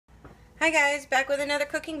Hi guys, back with another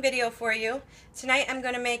cooking video for you. Tonight I'm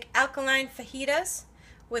going to make alkaline fajitas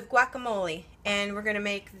with guacamole, and we're going to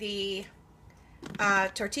make the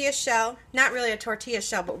tortilla shell. Not really a tortilla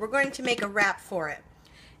shell, but we're going to make a wrap for it.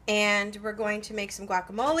 And we're going to make some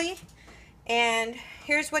guacamole, and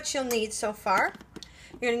here's what you'll need so far.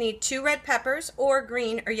 You're going to need 2 red peppers, or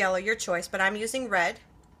green or yellow, your choice, but I'm using red.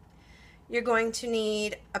 You're going to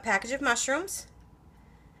need a package of mushrooms,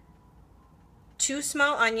 2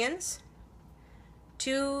 small onions,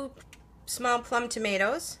 2 small plum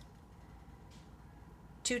tomatoes,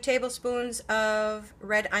 2 tablespoons of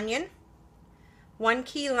red onion, 1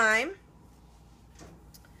 key lime,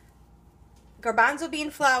 garbanzo bean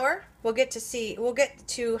flour. We'll get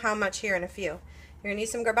to how much here in a few. You're going to need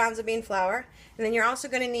some garbanzo bean flour, and then you're also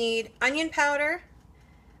going to need onion powder,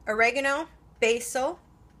 oregano, basil,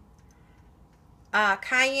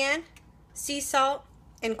 cayenne, sea salt,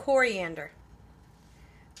 and coriander,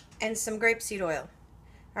 and some grapeseed oil.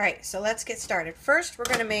 Alright, so let's get started. First, we're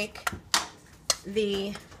going to make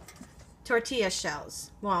the tortilla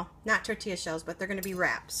shells. Well, not tortilla shells, but they're going to be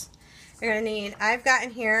wraps. You're going to need, I've got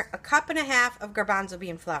in here 1.5 cups of garbanzo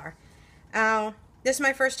bean flour. This is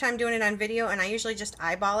my first time doing it on video, and I usually just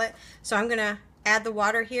eyeball it. So I'm going to add the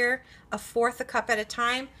water here 1/4 cup at a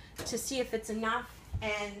time to see if it's enough,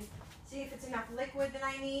 and see if it's enough liquid that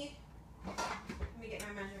I need. Let me get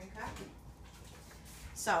my measuring cup.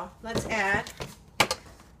 So let's add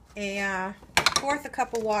a 1/4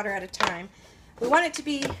 cup of water at a time. We want it to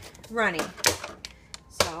be runny.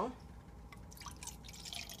 So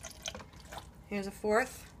here's 1/4.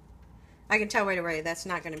 I can tell right away that's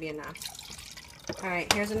not going to be enough.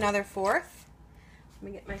 Alright, here's another 1/4. Let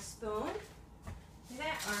me get my spoon.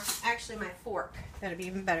 Or actually my fork. That'll be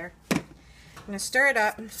even better. I'm going to stir it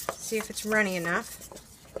up and see if it's runny enough.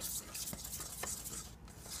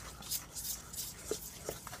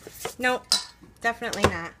 Nope, definitely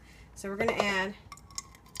not. So we're going to add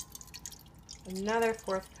another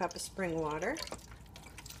 1/4 cup of spring water.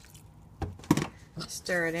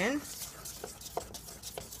 Stir it in.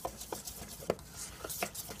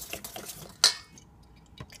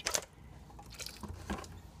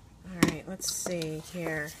 Alright, let's see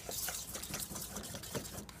here.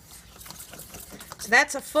 So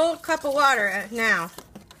that's a full cup of water now.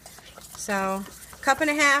 So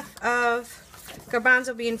 1.5 cups of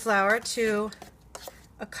garbanzo bean flour to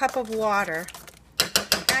 1 cup of water.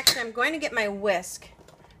 Actually, I'm going to get my whisk.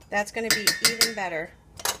 That's going to be even better,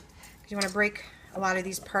 because you want to break a lot of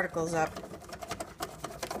these particles up.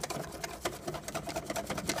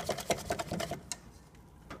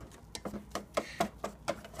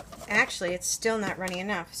 Actually, it's still not runny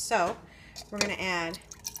enough, so we're going to add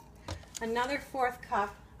another 1/4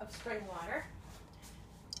 cup of spring water.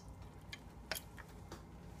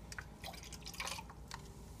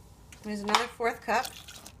 There's another 1/4 cup.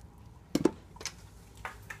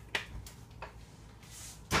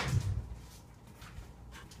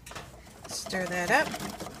 Stir that up.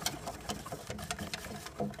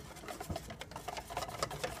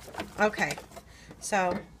 Okay,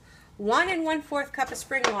 so 1 1/4 cup of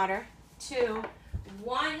spring water to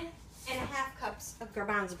 1.5 cups of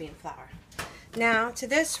garbanzo bean flour. Now to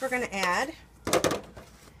this we're going to add, let's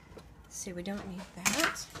see, we don't need that.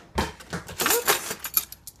 Oops.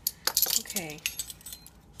 Okay,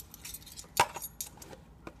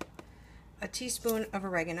 a teaspoon of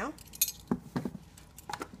oregano,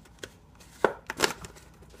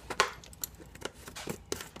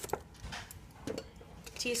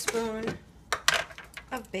 teaspoon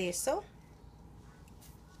of basil,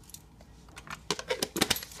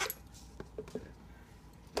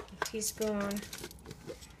 a teaspoon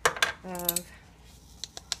of,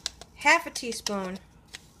 1/2 teaspoon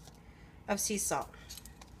of sea salt.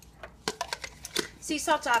 Sea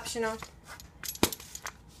salt's optional.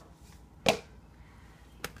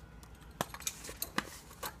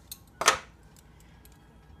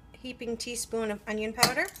 Heaping teaspoon of onion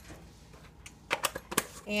powder.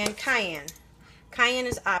 And cayenne. Cayenne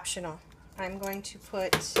is optional. I'm going to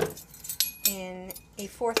put in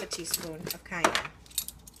 1/4 teaspoon of cayenne.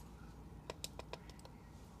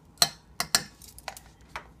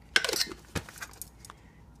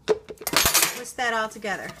 Whisk that all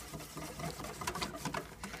together.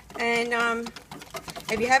 And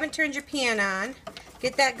if you haven't turned your pan on,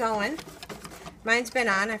 get that going. Mine's been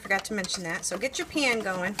on, I forgot to mention that. So get your pan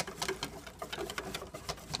going.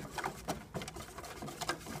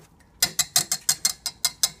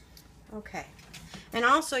 Okay, and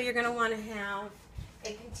also you're going to want to have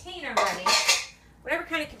a container ready, whatever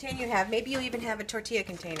kind of container you have. Maybe you even have a tortilla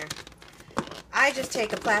container. I just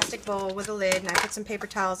take a plastic bowl with a lid and I put some paper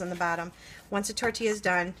towels on the bottom. Once the tortilla is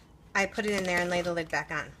done, I put it in there and lay the lid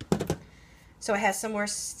back on. So it has somewhere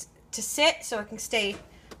to sit so it can stay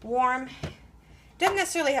warm. Doesn't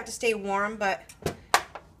necessarily have to stay warm, but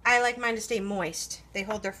I like mine to stay moist. They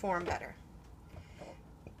hold their form better.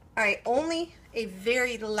 All right, only a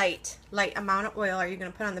very light amount of oil are you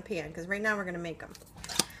going to put on the pan, because right now we're going to make them.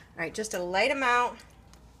 All right, just a light amount.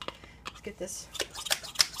 Let's get this.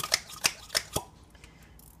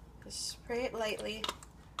 Just spray it lightly,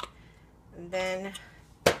 and then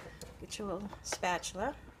get your little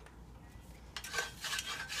spatula.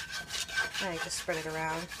 All right, just spread it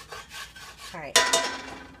around. All right.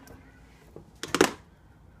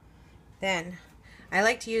 Then I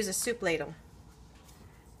like to use a soup ladle.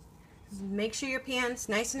 Make sure your pan's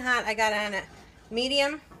nice and hot. I got it on a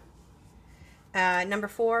medium, number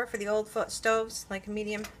 4 for the old stoves, like a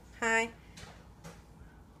medium high.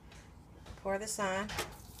 Pour this on.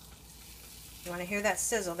 You want to hear that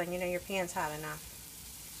sizzle, then you know your pan's hot enough.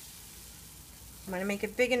 I'm going to make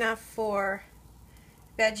it big enough for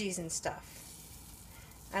veggies and stuff.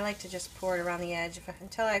 I like to just pour it around the edge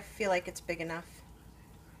until I feel like it's big enough.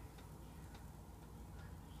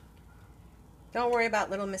 Don't worry about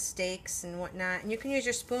little mistakes and whatnot. And you can use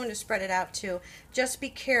your spoon to spread it out too. Just be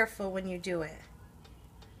careful when you do it.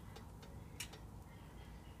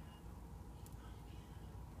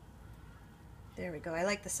 There we go. I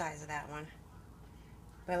like the size of that one.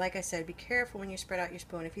 But like I said, be careful when you spread out your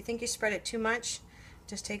spoon. If you think you spread it too much,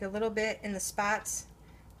 just take a little bit in the spots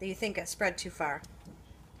that you think it spread too far.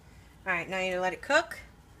 Alright, now you let it cook.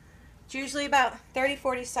 It's usually about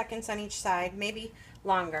 30-40 seconds on each side, maybe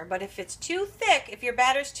longer. But if it's too thick, if your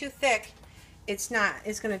batter's too thick, it's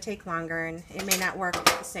going to take longer and it may not work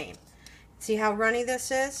the same. See how runny this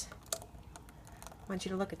is? I want you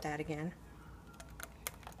to look at that again.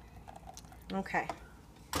 Okay.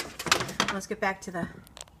 Let's get back to the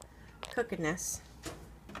cookiness.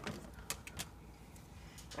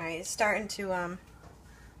 Alright, it's starting to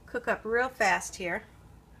cook up real fast here.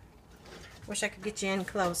 Wish I could get you in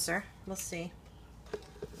closer. We'll see.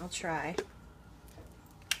 I'll try.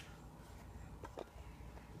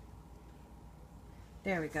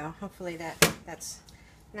 There we go. Hopefully that's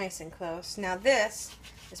nice and close. Now this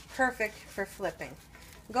is perfect for flipping.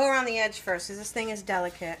 Go around the edge first because this thing is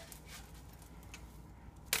delicate.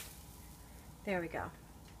 There we go.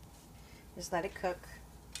 Just let it cook.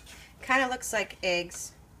 Kind of looks like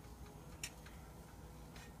eggs.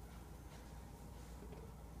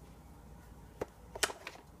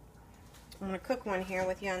 I'm going to cook one here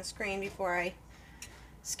with you on screen before I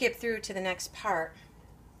skip through to the next part.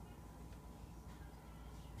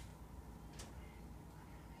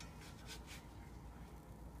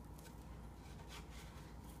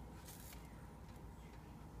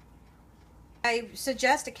 I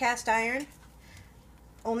suggest a cast iron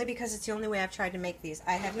only because it's the only way I've tried to make these.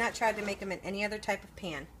 I have not tried to make them in any other type of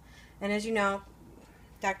pan. And as you know,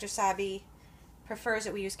 Dr. Sabi prefers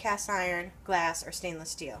that we use cast iron, glass, or stainless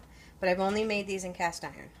steel. But I've only made these in cast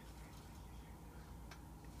iron.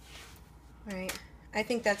 Alright, I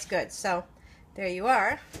think that's good. So, there you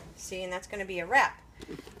are. See, and that's going to be a wrap.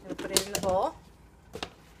 I'm going to put it in the bowl.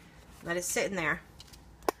 Let it sit in there.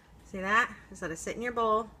 See that? Just let it sit in your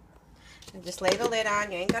bowl. And just lay the lid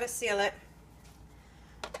on. You ain't got to seal it.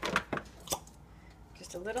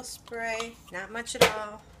 Just a little spray. Not much at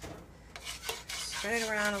all. Spread it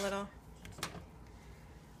around a little.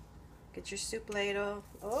 Get your soup ladle.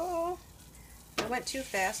 Oh, I went too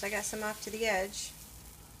fast. I got some off to the edge.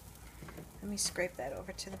 Let me scrape that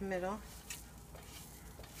over to the middle.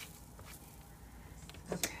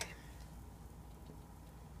 Okay.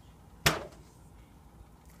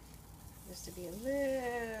 Just to be a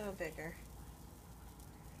little bigger.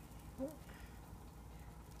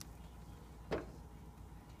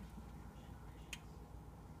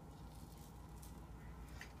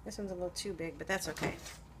 This one's a little too big, but that's okay.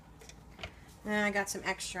 And I got some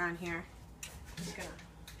extra on here. I'm just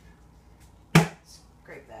gonna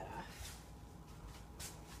scrape that off.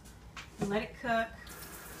 And let it cook.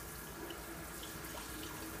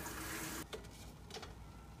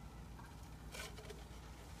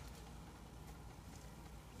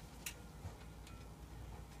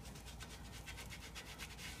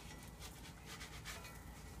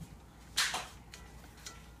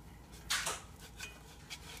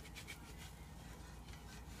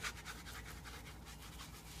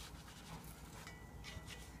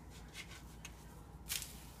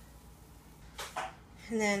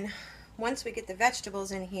 And then once we get the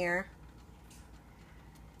vegetables in here,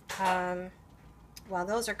 while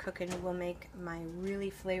those are cooking, we'll make my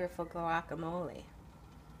really flavorful guacamole.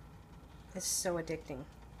 It's so addicting.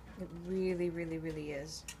 It really, really, really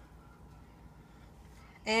is.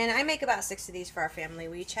 And I make about 6 of these for our family.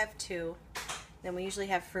 We each have 2. Then we usually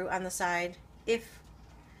have fruit on the side, if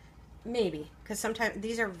maybe, because sometimes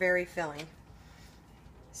these are very filling.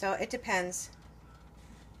 So it depends.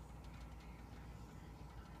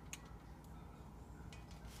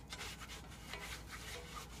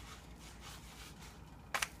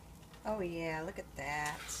 Oh yeah, look at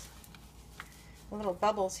that. Little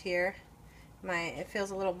bubbles here. It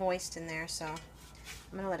feels a little moist in there, so I'm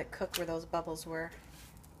going to let it cook where those bubbles were.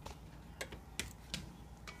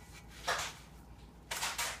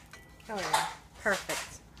 Oh yeah,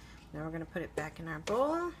 perfect. Now we're going to put it back in our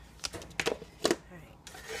bowl. All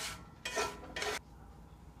right.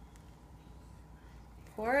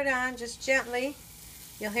 Pour it on just gently.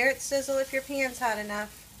 You'll hear it sizzle if your pan's hot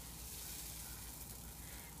enough.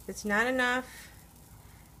 If it's not enough,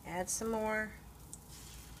 add some more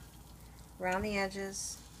around the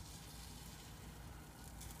edges.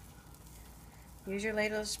 Use your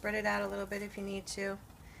ladle to spread it out a little bit if you need to.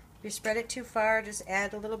 If you spread it too far, just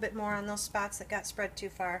add a little bit more on those spots that got spread too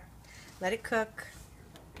far. Let it cook.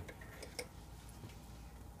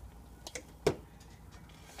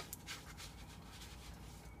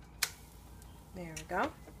 There we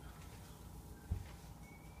go.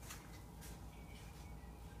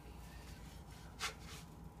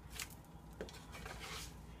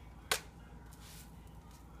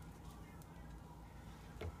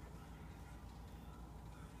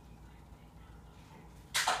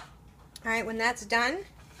 Alright, when that's done,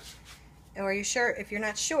 or if you're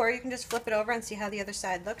not sure, you can just flip it over and see how the other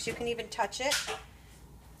side looks. You can even touch it,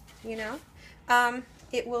 you know.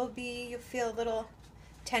 You'll feel a little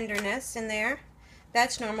tenderness in there.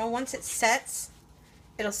 That's normal. Once it sets,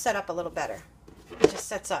 it'll set up a little better. It just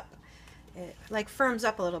sets up. It like firms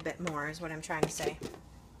up a little bit more is what I'm trying to say.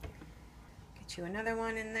 Get you another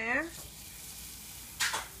one in there.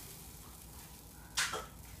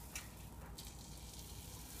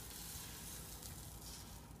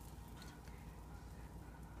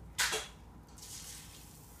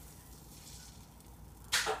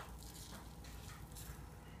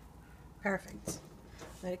 Perfect.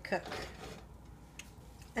 Let it cook.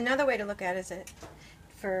 Another way to look at it is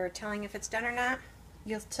for telling if it's done or not.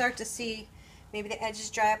 You'll start to see maybe the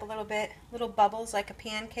edges dry up a little bit, little bubbles like a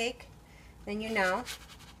pancake. Then you know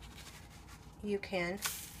you can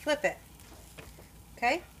flip it.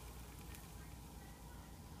 Okay?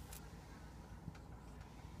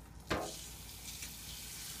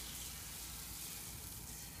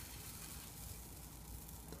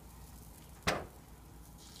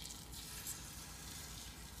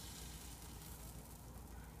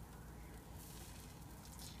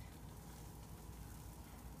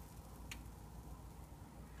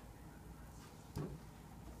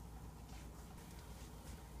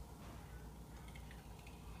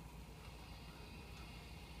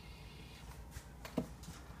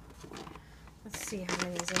 Let's see how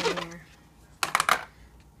many is in there.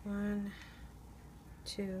 1,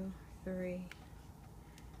 2, 3,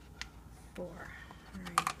 4. All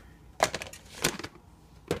right.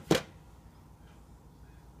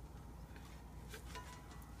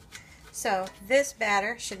 So this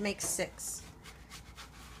batter should make 6.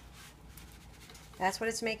 That's what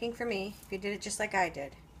it's making for me, if you did it just like I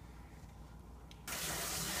did.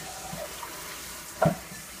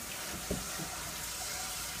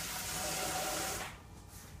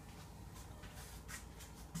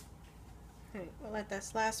 Alright, we'll let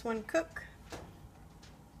this last one cook.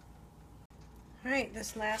 Alright,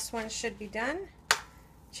 this last one should be done.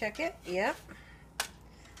 Check it. Yep.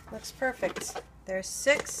 Looks perfect. There's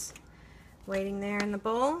 6 waiting there in the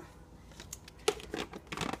bowl.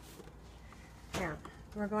 Now,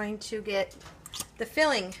 we're going to get the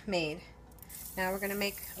filling made. Now we're going to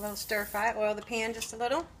make a little stir fry. Oil the pan just a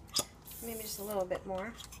little. Maybe just a little bit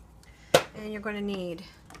more. And you're going to need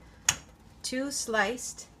 2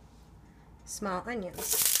 sliced small onions.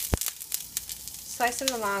 Slice them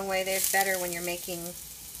the long way. They're better when you're making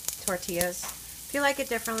tortillas. If you like it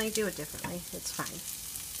differently, do it differently. It's fine.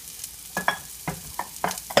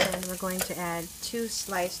 And we're going to add 2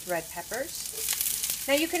 sliced red peppers.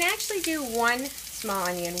 Now you can actually do 1 small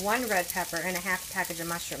onion, 1 red pepper, and a half package of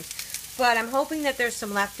mushrooms. But I'm hoping that there's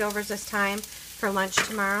some leftovers this time for lunch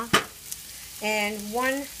tomorrow. And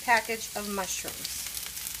 1 package of mushrooms.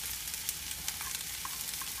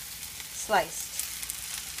 Sliced.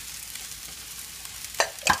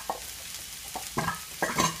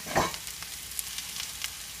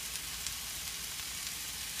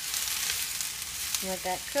 Let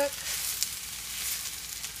that cook.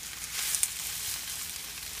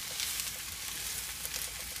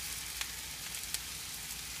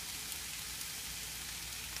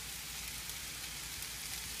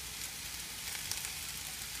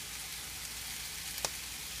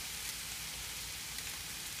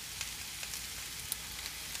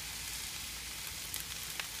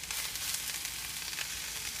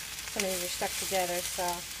 some of these are stuck together, so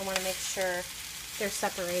I want to make sure they're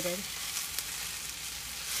separated.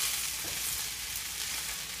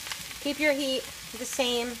 Keep your heat the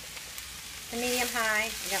same, the medium-high.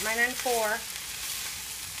 I got mine on 4.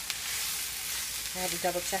 I had to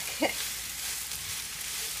double check it.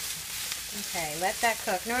 Okay, let that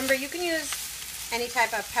cook. Now remember, you can use any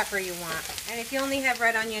type of pepper you want. And if you only have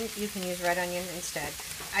red onion, you can use red onion instead.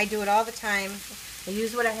 I do it all the time. I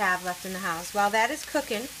use what I have left in the house. While that is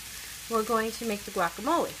cooking, we're going to make the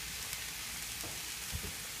guacamole.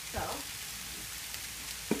 So,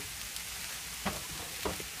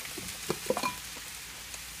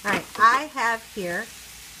 alright, I have here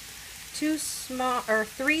 3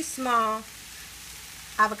 small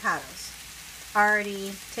avocados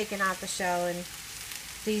already taken out the shell and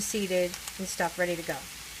de-seeded and stuff, ready to go.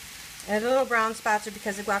 And the little brown spots are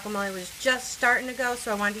because the guacamole was just starting to go,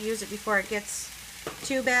 so I wanted to use it before it gets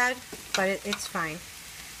too bad, but it's fine.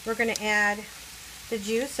 We're going to add the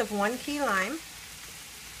juice of 1 key lime.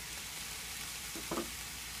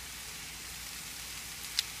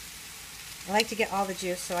 I like to get all the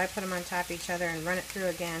juice, so I put them on top of each other and run it through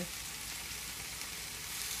again.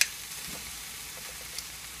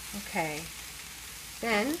 Okay.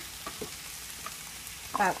 Then,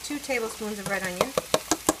 about 2 tablespoons of red onion.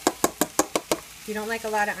 If you don't like a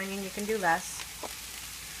lot of onion, you can do less.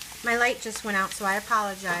 My light just went out, so I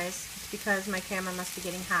apologize. It's because my camera must be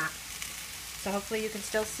getting hot. So hopefully you can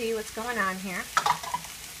still see what's going on here.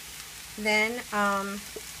 Then,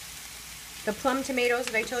 the plum tomatoes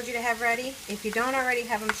that I told you to have ready. If you don't already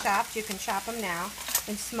have them chopped, you can chop them now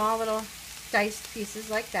in small little diced pieces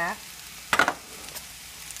like that.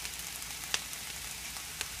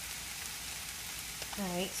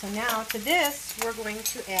 Alright, so now to this we're going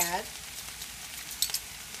to add,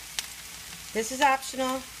 this is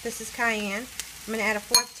optional, this is cayenne. I'm going to add a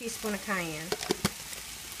 1/4 teaspoon of cayenne.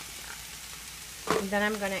 And then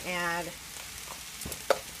I'm going to add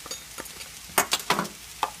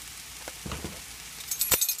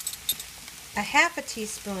a 1/2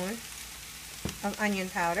 teaspoon of onion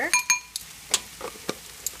powder.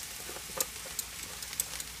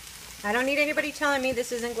 I don't need anybody telling me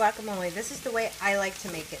this isn't guacamole. This is the way I like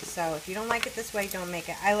to make it. So if you don't like it this way, don't make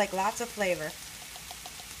it. I like lots of flavor.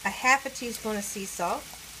 A 1/2 teaspoon of sea salt.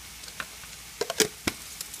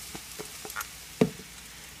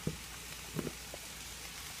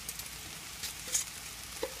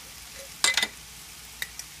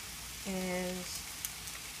 And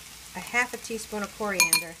a 1/2 teaspoon of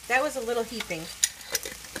coriander. That was a little heaping.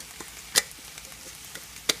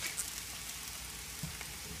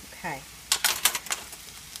 Okay,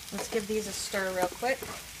 let's give these a stir real quick.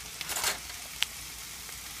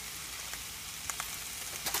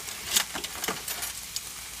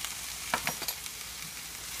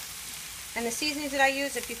 And the seasonings that I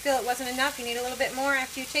use, if you feel it wasn't enough, you need a little bit more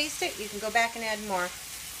after you taste it, you can go back and add more.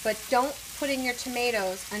 But don't put in your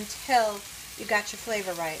tomatoes until you got your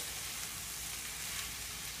flavor right.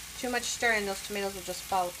 Too much stirring, those tomatoes will just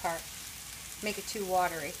fall apart. Make it too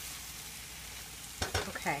watery.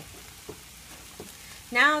 Okay,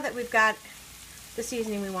 now that we've got the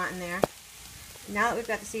seasoning we want in there, now that we've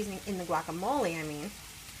got the seasoning in the guacamole,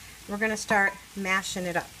 we're going to start mashing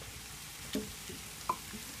it up.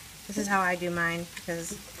 This is how I do mine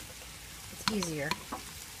because it's easier.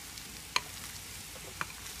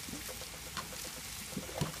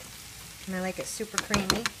 And I like it super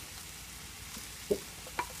creamy.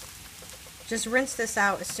 Just rinse this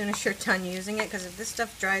out as soon as you're done using it, because if this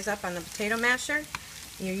stuff dries up on the potato masher,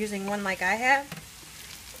 and you're using one like I have,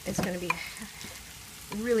 it's going to be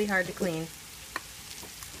really hard to clean.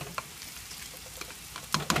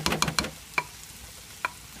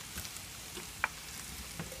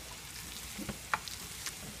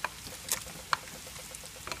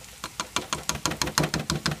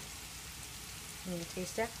 You need to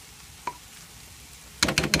taste it?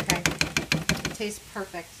 Okay. It tastes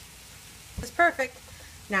perfect. It's perfect.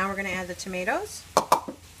 Now we're going to add the tomatoes.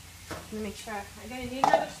 Let me make sure. I'm going to need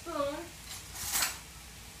another spoon.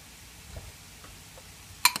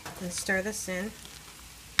 And stir this in.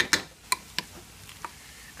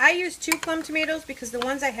 I used 2 plum tomatoes because the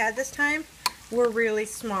ones I had this time were really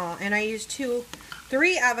small. And I used 3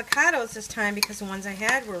 avocados this time because the ones I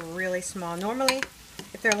had were really small. Normally,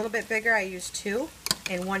 if they're a little bit bigger, I use 2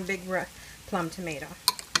 and 1 big plum tomato.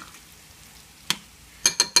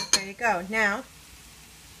 There you go. Now,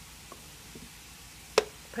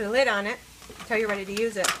 put a lid on it until you're ready to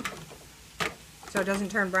use it so it doesn't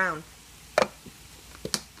turn brown.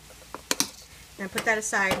 And put that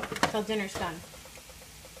aside until dinner's done.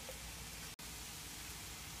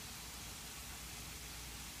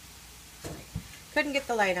 Couldn't get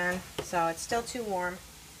the light on, so it's still too warm.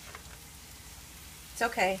 It's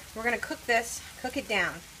okay. We're going to cook this, cook it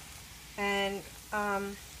down. And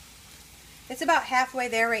it's about halfway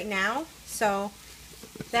there right now, so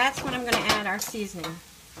that's when I'm going to add our seasoning.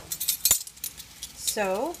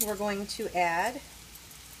 So we're going to add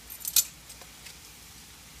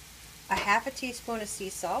a half a teaspoon of sea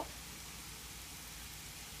salt,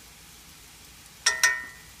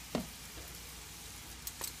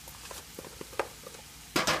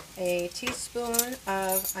 a teaspoon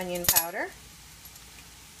of onion powder,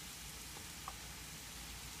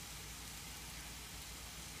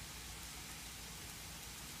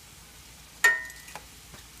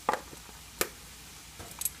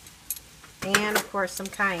 and of course some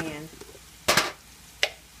cayenne.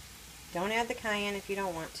 Don't add the cayenne if you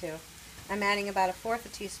don't want to. I'm adding about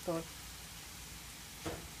 1/4 teaspoon.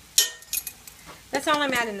 That's all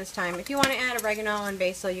I'm adding this time. If you want to add oregano and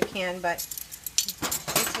basil, you can, but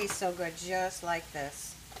it tastes so good just like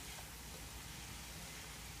this.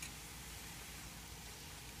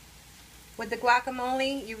 With the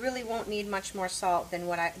guacamole, you really won't need much more salt than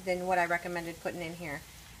what I recommended putting in here,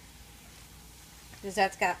 because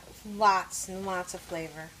that's got lots and lots of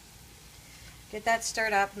flavor. Get that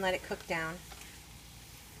stirred up and let it cook down.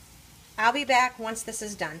 I'll be back once this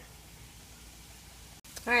is done.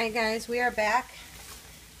 Alright guys, we are back.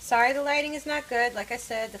 Sorry the lighting is not good. Like I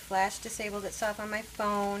said, the flash disabled itself on my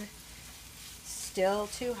phone. Still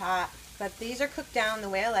too hot. But these are cooked down the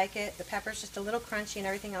way I like it. The pepper's just a little crunchy and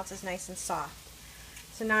everything else is nice and soft.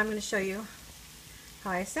 So now I'm going to show you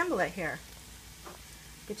how I assemble it here.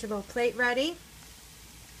 Get your little plate ready.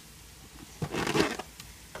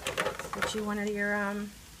 Get you one of your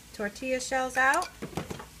tortilla shells out.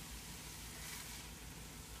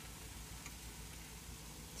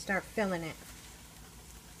 Start filling it.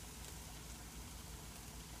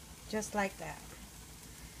 Just like that.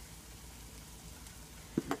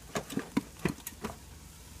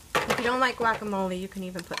 If you don't like guacamole, you can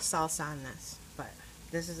even put salsa on this. But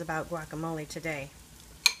this is about guacamole today.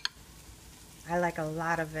 I like a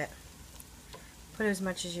lot of it. Put as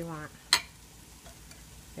much as you want.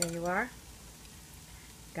 There you are.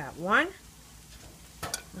 Got one.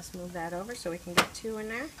 Let's move that over so we can get 2 in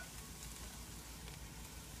there.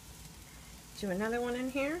 Do another one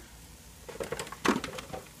in here.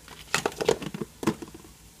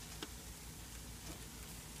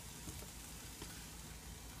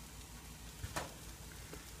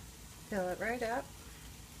 Fill it right up.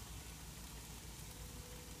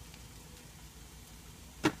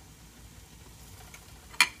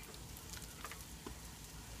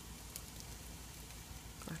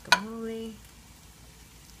 Guacamole.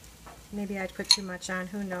 Maybe I'd put too much on,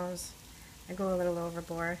 who knows. I go a little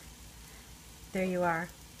overboard. There you are.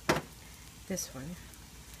 This one.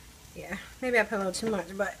 Yeah, maybe I put a little too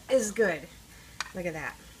much, but it's good. Look at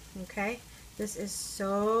that. Okay? This is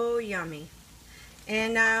so yummy.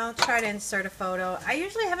 And I'll try to insert a photo. I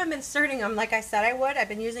usually haven't been inserting them like I said I would. I've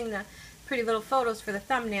been using the pretty little photos for the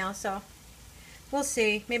thumbnail, so we'll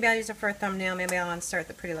see. Maybe I'll use it for a thumbnail. Maybe I'll insert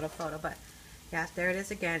the pretty little photo. But yeah, there it is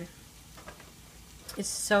again. It's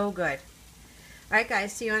so good. Alright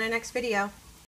guys, see you on the next video.